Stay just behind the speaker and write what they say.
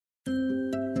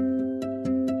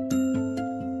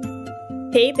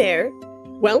Hey there,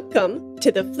 welcome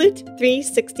to the Flute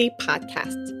 360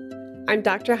 podcast. I'm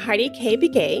Dr. Heidi K.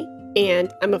 Begay,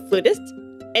 and I'm a flutist,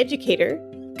 educator,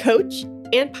 coach,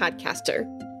 and podcaster.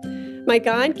 My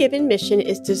God-given mission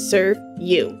is to serve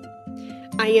you.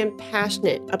 I am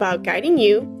passionate about guiding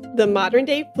you, the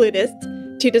modern-day flutist,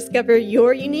 to discover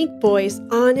your unique voice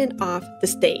on and off the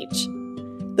stage.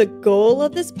 The goal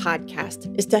of this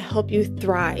podcast is to help you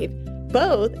thrive,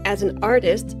 both as an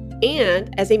artist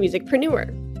and as a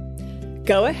musicpreneur.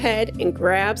 Go ahead and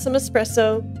grab some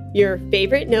espresso, your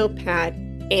favorite notepad,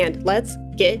 and let's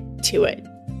get to it.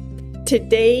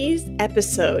 Today's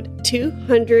episode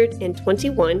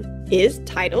 221 is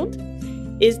titled,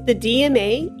 Is the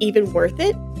D.M.A. Even Worth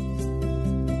It?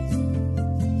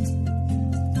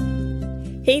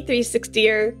 Hey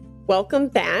 360er, welcome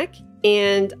back.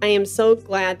 And I am so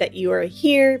glad that you are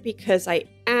here because I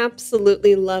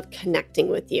absolutely love connecting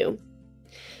with you.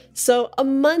 So a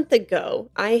month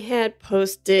ago, I had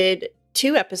posted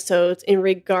 2 episodes in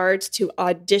regards to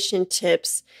audition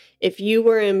tips if you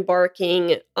were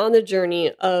embarking on the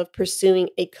journey of pursuing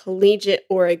a collegiate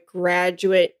or a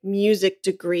graduate music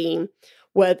degree,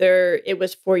 whether it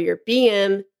was for your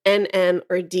BM, MM,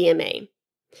 or D.M.A.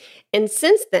 And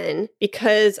since then,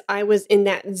 because I was in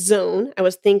that zone, I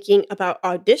was thinking about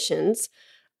auditions,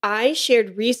 I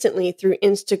shared recently through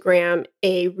Instagram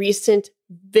a recent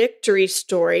victory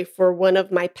story for one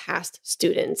of my past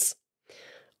students.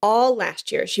 All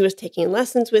last year, she was taking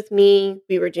lessons with me.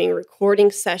 We were doing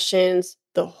recording sessions,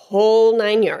 the whole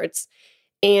 9 yards.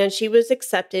 And she was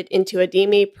accepted into a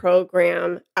D.M.A.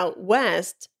 program out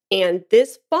west. And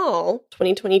this fall,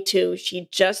 2022, she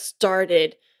just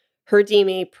started her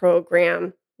D.M.A.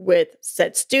 program with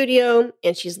said studio,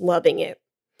 and she's loving it.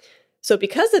 So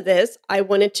because of this, I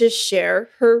wanted to share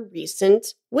her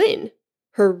recent win,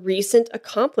 her recent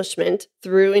accomplishment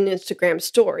through an Instagram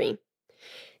story.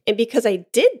 And because I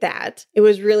did that, it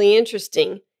was really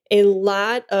interesting. A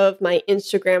lot of my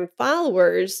Instagram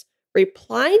followers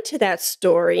replied to that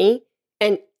story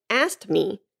and asked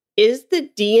me, is the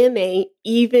D.M.A.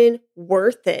 even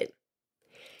worth it?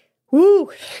 Woo!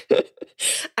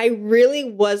 I really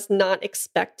was not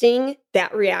expecting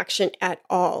that reaction at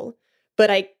all, but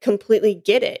I completely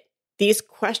get it. These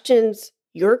questions,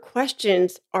 your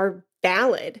questions, are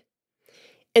valid.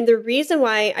 And the reason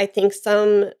why I think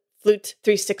some Flute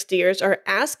 360ers are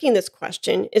asking this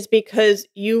question is because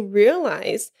you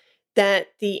realize that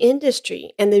the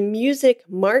industry and the music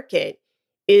market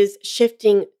is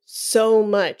shifting so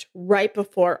much right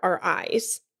before our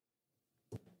eyes.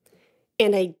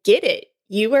 And I get it.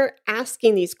 You are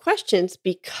asking these questions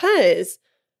because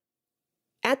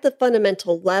at the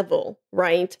fundamental level,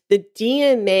 right, the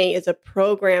D.M.A. is a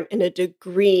program and a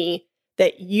degree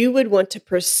that you would want to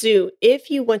pursue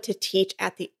if you want to teach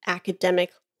at the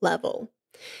academic level.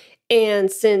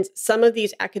 And since some of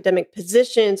these academic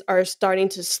positions are starting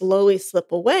to slowly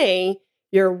slip away,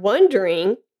 you're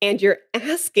wondering and you're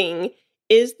asking,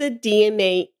 is the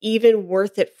D.M.A. even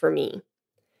worth it for me?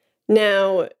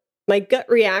 Now, my gut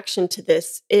reaction to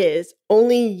this is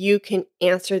only you can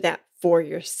answer that for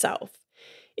yourself.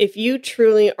 If you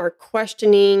truly are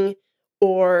questioning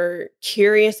or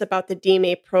curious about the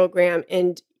D.M.A. program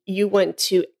and you want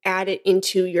to add it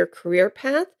into your career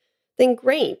path, then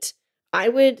great. I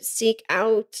would seek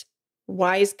out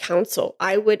wise counsel.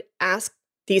 I would ask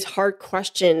these hard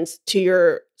questions to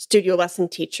your studio lesson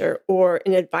teacher or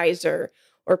an advisor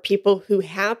or people who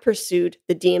have pursued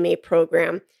the D.M.A.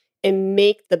 program and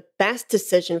make the best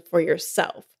decision for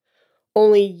yourself.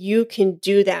 Only you can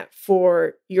do that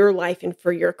for your life and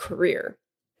for your career.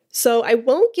 So I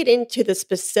won't get into the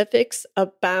specifics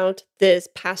about this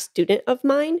past student of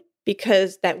mine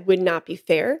because that would not be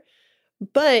fair.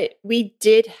 But we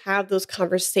did have those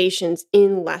conversations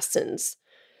in lessons.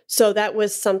 So that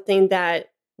was something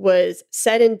that was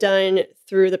said and done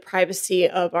through the privacy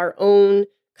of our own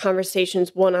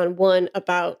conversations one-on-one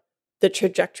about the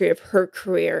trajectory of her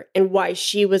career and why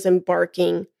she was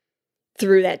embarking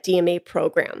through that D.M.A.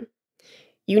 program.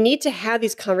 You need to have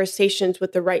these conversations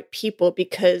with the right people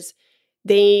because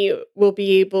they will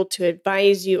be able to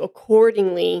advise you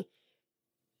accordingly,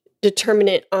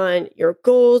 determinant on your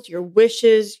goals, your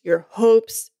wishes, your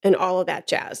hopes, and all of that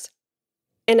jazz.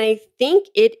 And I think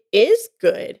it is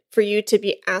good for you to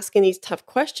be asking these tough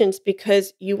questions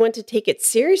because you want to take it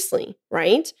seriously,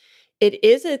 right? It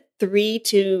is a 3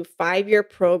 to 5 year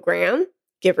program,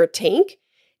 give or take,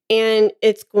 and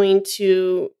it's going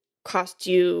to cost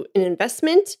you an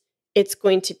investment. It's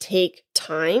going to take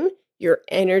time, your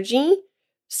energy,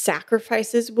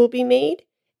 sacrifices will be made.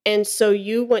 And so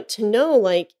you want to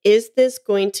know, is this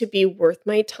going to be worth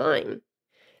my time?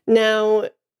 Now,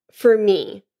 for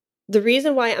me, the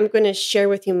reason why I'm going to share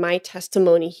with you my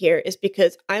testimony here is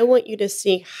because I want you to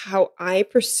see how I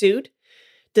pursued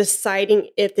deciding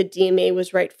if the D.M.A.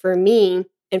 was right for me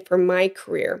and for my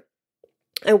career.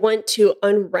 I want to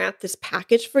unwrap this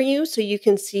package for you so you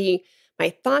can see my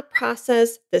thought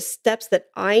process, the steps that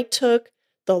I took,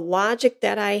 the logic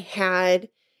that I had,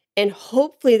 and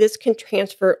hopefully this can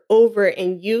transfer over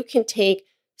and you can take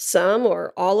some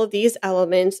or all of these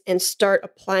elements and start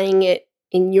applying it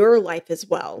in your life as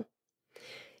well.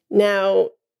 Now,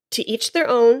 to each their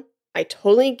own, I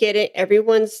totally get it.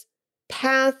 Everyone's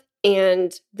path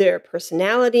and their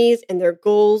personalities and their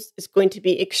goals is going to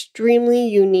be extremely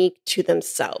unique to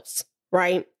themselves,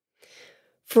 right?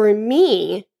 For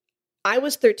me, I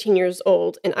was 13 years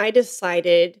old and I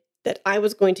decided that I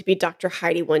was going to be Dr.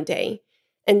 Heidi one day.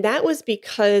 And that was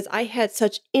because I had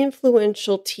such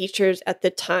influential teachers at the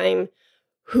time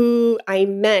who I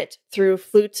met through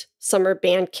Flute summer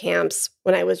band camps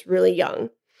when I was really young.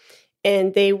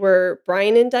 And they were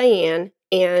Brian and Diane,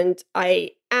 and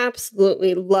I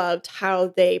absolutely loved how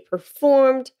they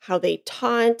performed, how they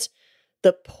taught,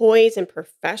 the poise and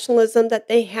professionalism that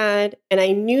they had, and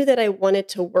I knew that I wanted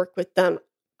to work with them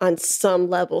on some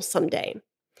level someday.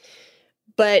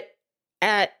 But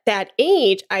at that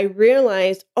age, I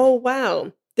realized, oh,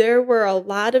 wow, there were a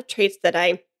lot of traits that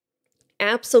I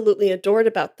absolutely adored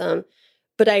about them,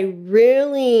 but I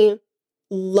really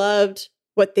loved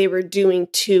what they were doing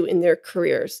too in their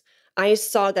careers. I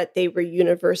saw that they were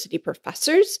university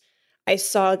professors. I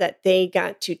saw that they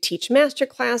got to teach master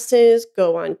classes,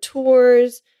 go on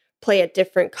tours, play at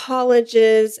different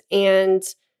colleges. And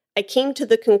I came to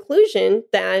the conclusion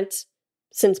that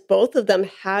since both of them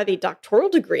have a doctoral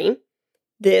degree,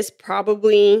 this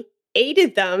probably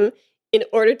aided them in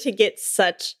order to get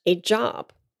such a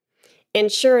job.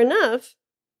 And sure enough,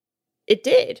 it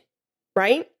did,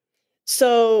 right?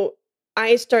 So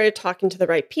I started talking to the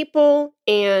right people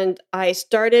and I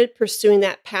started pursuing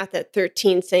that path at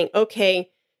 13 saying, okay,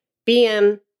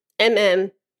 BM,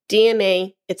 MM,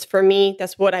 D.M.A, it's for me.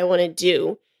 That's what I want to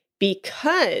do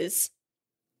because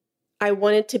I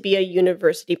wanted to be a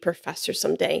university professor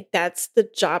someday. That's the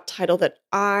job title that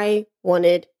I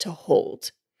wanted to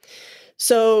hold.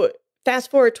 So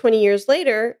fast forward 20 years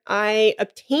later, I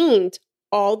obtained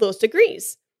all those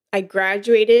degrees. I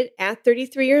graduated at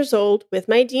 33 years old with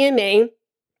my D.M.A,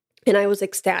 and I was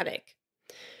ecstatic.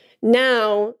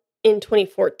 Now, in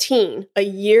 2014, a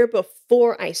year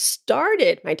before I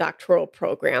started my doctoral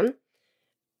program,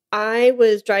 I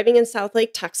was driving in South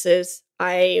Lake, Texas.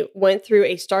 I went through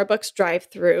a Starbucks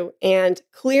drive-thru, and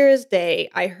clear as day,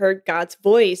 I heard God's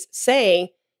voice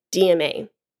say, D.M.A.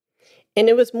 And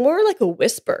it was more like a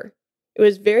whisper. It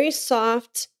was very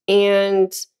soft,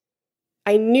 and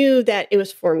I knew that it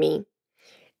was for me.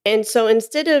 And so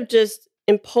instead of just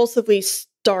impulsively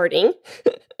starting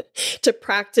to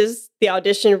practice the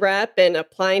audition rep and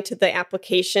applying to the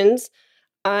applications,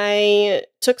 I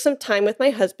took some time with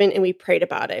my husband and we prayed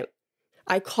about it.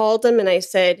 I called him and I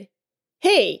said,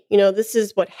 hey, this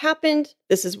is what happened.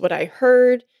 This is what I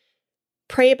heard.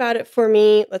 Pray about it for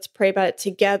me. Let's pray about it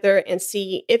together and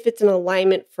see if it's in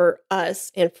alignment for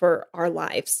us and for our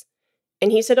lives.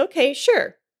 And he said, okay,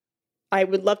 sure. I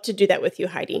would love to do that with you,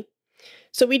 Heidi.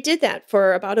 So we did that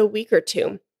for about a week or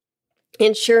two.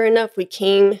 And sure enough, we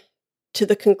came to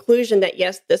the conclusion that,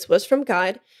 yes, this was from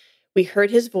God. We heard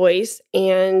his voice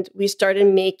and we started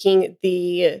making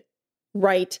the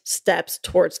right steps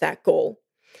towards that goal.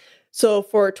 So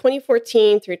for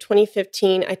 2014 through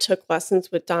 2015, I took lessons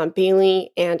with Don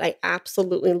Bailey and I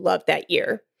absolutely loved that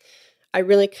year. I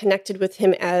really connected with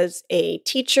him as a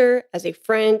teacher, as a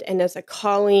friend, and as a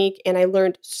colleague, and I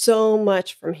learned so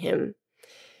much from him.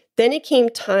 Then it came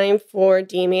time for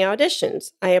D.M.A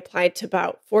auditions. I applied to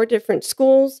about 4 different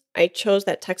schools. I chose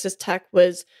that Texas Tech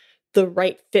was the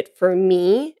right fit for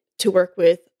me to work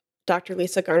with Dr.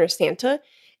 Lisa Garner-Santa,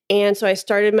 and so I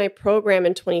started my program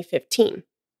in 2015.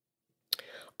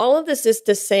 All of this is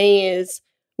to say is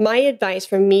my advice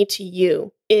from me to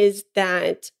you is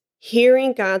that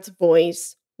hearing God's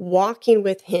voice, walking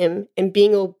with him, and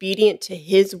being obedient to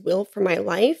his will for my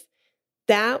life,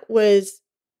 that was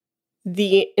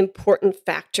the important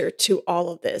factor to all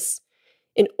of this.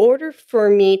 In order for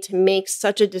me to make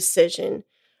such a decision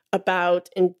about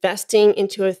investing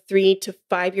into a 3 to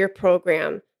 5 year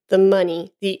program, the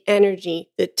money, the energy,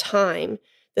 the time,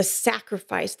 the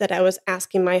sacrifice that I was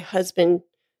asking my husband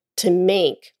to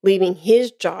make, leaving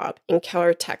his job in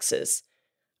Keller, Texas,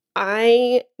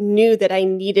 I knew that I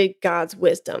needed God's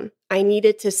wisdom. I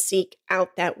needed to seek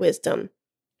out that wisdom.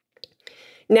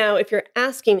 Now, if you're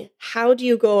asking, how do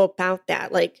you go about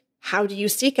that? Like, How do you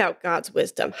seek out God's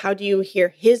wisdom? How do you hear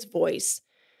his voice?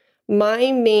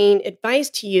 My main advice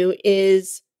to you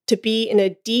is to be in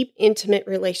a deep, intimate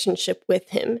relationship with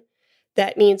him.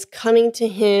 That means coming to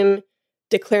him,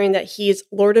 declaring that he is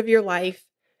Lord of your life,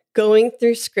 going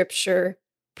through scripture,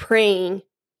 praying,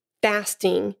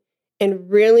 fasting, and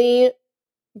really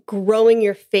growing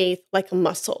your faith like a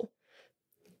muscle.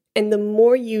 And the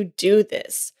more you do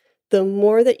this, the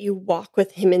more that you walk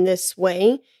with him in this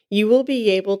way, you will be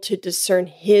able to discern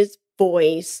his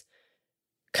voice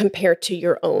compared to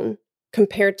your own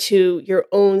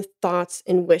thoughts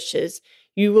and wishes.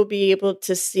 You will be able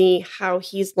to see how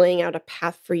he's laying out a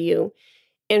path for you.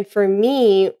 And for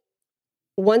me,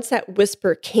 once that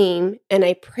whisper came and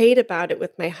I prayed about it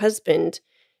with my husband,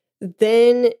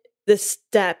 then the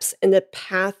steps and the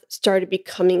path started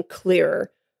becoming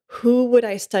clearer. Who would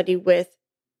I study with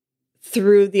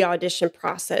through the audition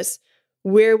process?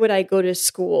 Where would I go to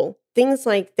school? Things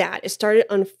like that. It started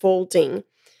unfolding.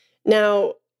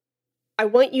 Now, I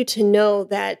want you to know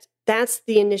that that's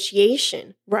the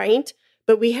initiation, right?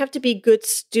 But we have to be good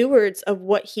stewards of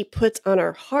what he puts on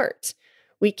our heart.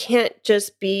 We can't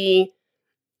just be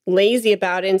lazy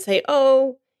about it and say,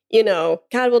 oh,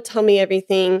 God will tell me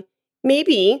everything.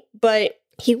 Maybe, but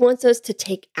he wants us to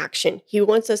take action. He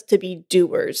wants us to be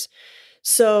doers.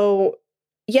 So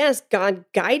yes, God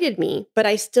guided me, but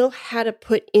I still had to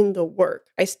put in the work.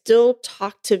 I still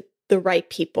talked to the right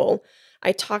people.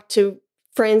 I talked to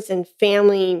friends and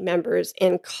family members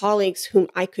and colleagues whom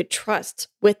I could trust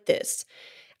with this.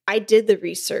 I did the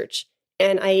research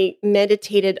and I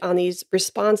meditated on these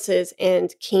responses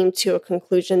and came to a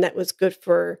conclusion that was good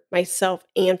for myself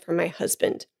and for my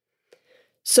husband.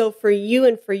 So for you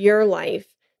and for your life,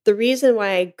 the reason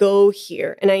why I go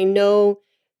here, and I know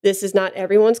this is not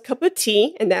everyone's cup of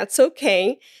tea, and that's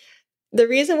okay. The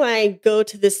reason why I go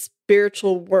to this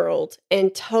spiritual world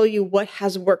and tell you what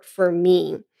has worked for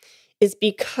me is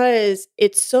because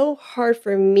it's so hard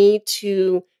for me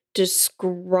to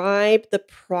describe the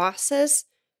process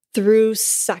through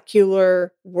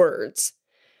secular words.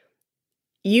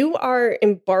 You are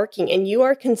embarking and you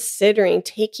are considering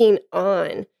taking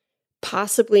on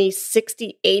possibly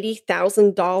 $60,000,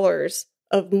 $80,000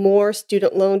 of more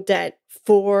student loan debt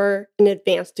for an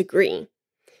advanced degree.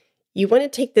 You want to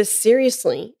take this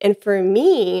seriously. And for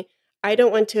me, I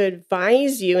don't want to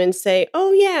advise you and say,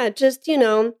 oh yeah, just,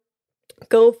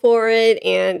 go for it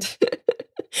and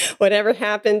whatever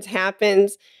happens,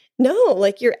 happens. No,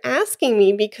 like you're asking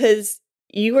me because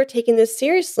you are taking this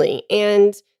seriously.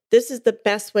 And this is the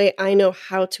best way I know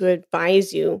how to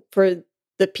advise you for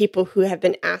the people who have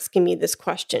been asking me this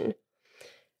question.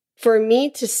 For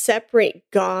me to separate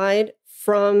God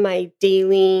from my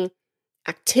daily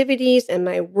activities and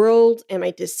my world and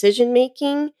my decision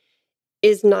making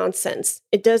is nonsense.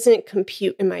 It doesn't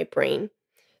compute in my brain.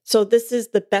 So this is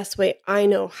the best way I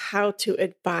know how to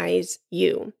advise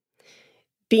you.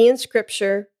 Be in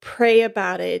scripture, pray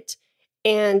about it,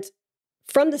 and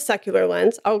from the secular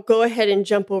lens, I'll go ahead and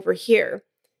jump over here.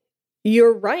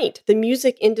 You're right. The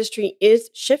music industry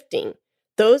is shifting.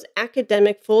 Those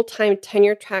academic full-time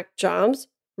tenure track jobs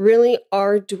really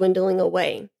are dwindling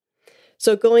away.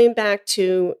 So going back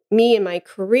to me and my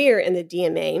career in the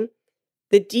D.M.A.,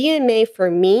 the D.M.A.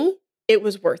 for me, it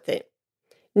was worth it.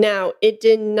 Now, it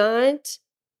did not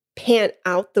pan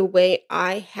out the way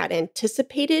I had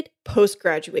anticipated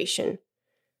post-graduation.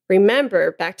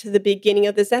 Remember, back to the beginning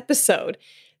of this episode,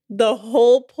 the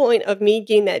whole point of me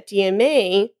getting that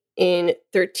D.M.A. in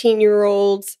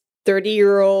 13-year-olds,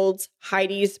 30-year-olds,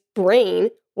 Heidi's brain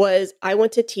was I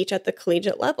want to teach at the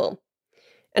collegiate level.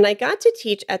 And I got to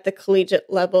teach at the collegiate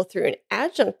level through an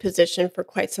adjunct position for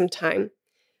quite some time,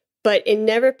 but it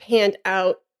never panned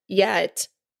out yet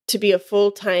to be a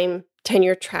full-time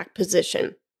tenure track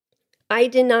position. I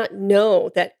did not know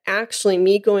that actually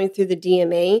me going through the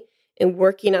D.M.A. and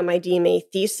working on my D.M.A.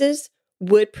 thesis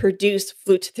would produce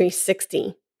Flute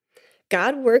 360.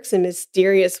 God works in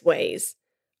mysterious ways.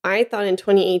 I thought in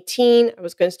 2018, I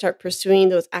was going to start pursuing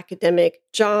those academic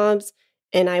jobs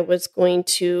and I was going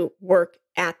to work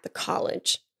at the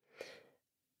college.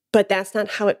 But that's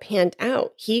not how it panned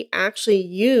out. He actually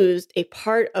used a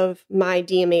part of my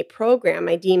D.M.A. program,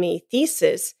 my D.M.A.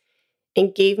 thesis,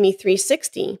 and gave me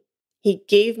 360. He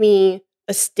gave me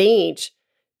a stage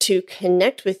to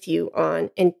connect with you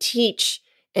on and teach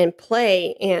and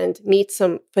play and meet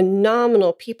some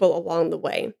phenomenal people along the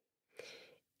way.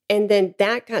 And then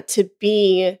that got to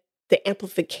be the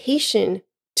amplification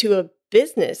to a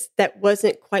business that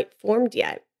wasn't quite formed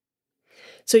yet.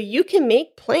 So you can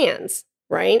make plans,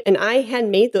 right? And I had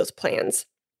made those plans,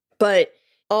 but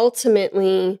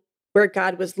ultimately where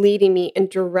God was leading me and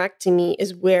directing me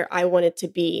is where I wanted to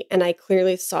be. And I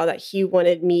clearly saw that He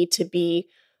wanted me to be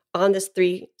on this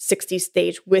 360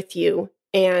 stage with you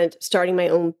and starting my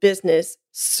own business,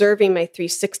 serving my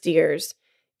 360ers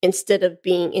instead of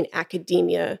being in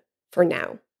academia for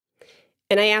now.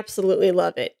 And I absolutely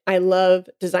love it. I love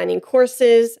designing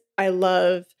courses. I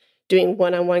love doing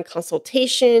one-on-one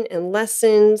consultation and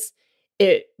lessons.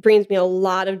 It brings me a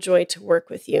lot of joy to work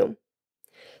with you.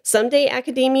 Someday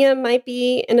academia might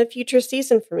be in a future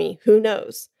season for me. Who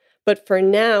knows? But for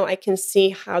now, I can see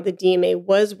how the D.M.A.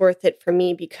 was worth it for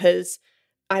me because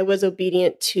I was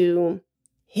obedient to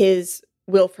His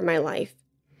will for my life.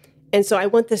 And so I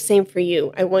want the same for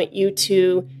you. I want you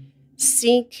to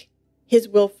seek His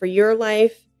will for your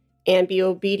life and be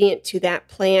obedient to that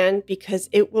plan because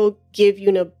it will give you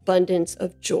an abundance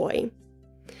of joy.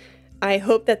 I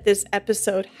hope that this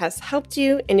episode has helped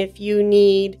you. And if you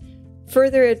need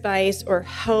further advice or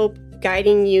help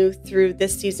guiding you through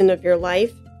this season of your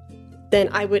life, then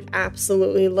I would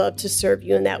absolutely love to serve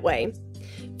you in that way.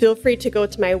 Feel free to go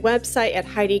to my website at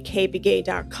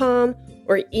HeidiKBegay.com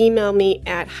or email me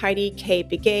at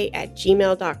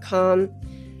HeidiKBegay@gmail.com.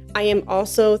 I am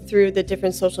also through the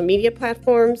different social media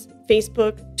platforms,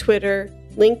 Facebook, Twitter,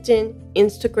 LinkedIn,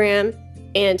 Instagram,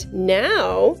 and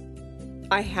now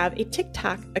I have a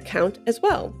TikTok account as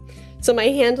well. So my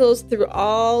handles through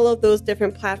all of those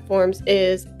different platforms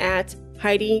is at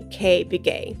Heidi K.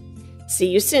 Begay. See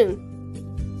you soon.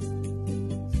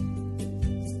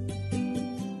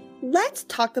 Let's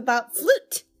talk about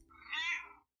Flute.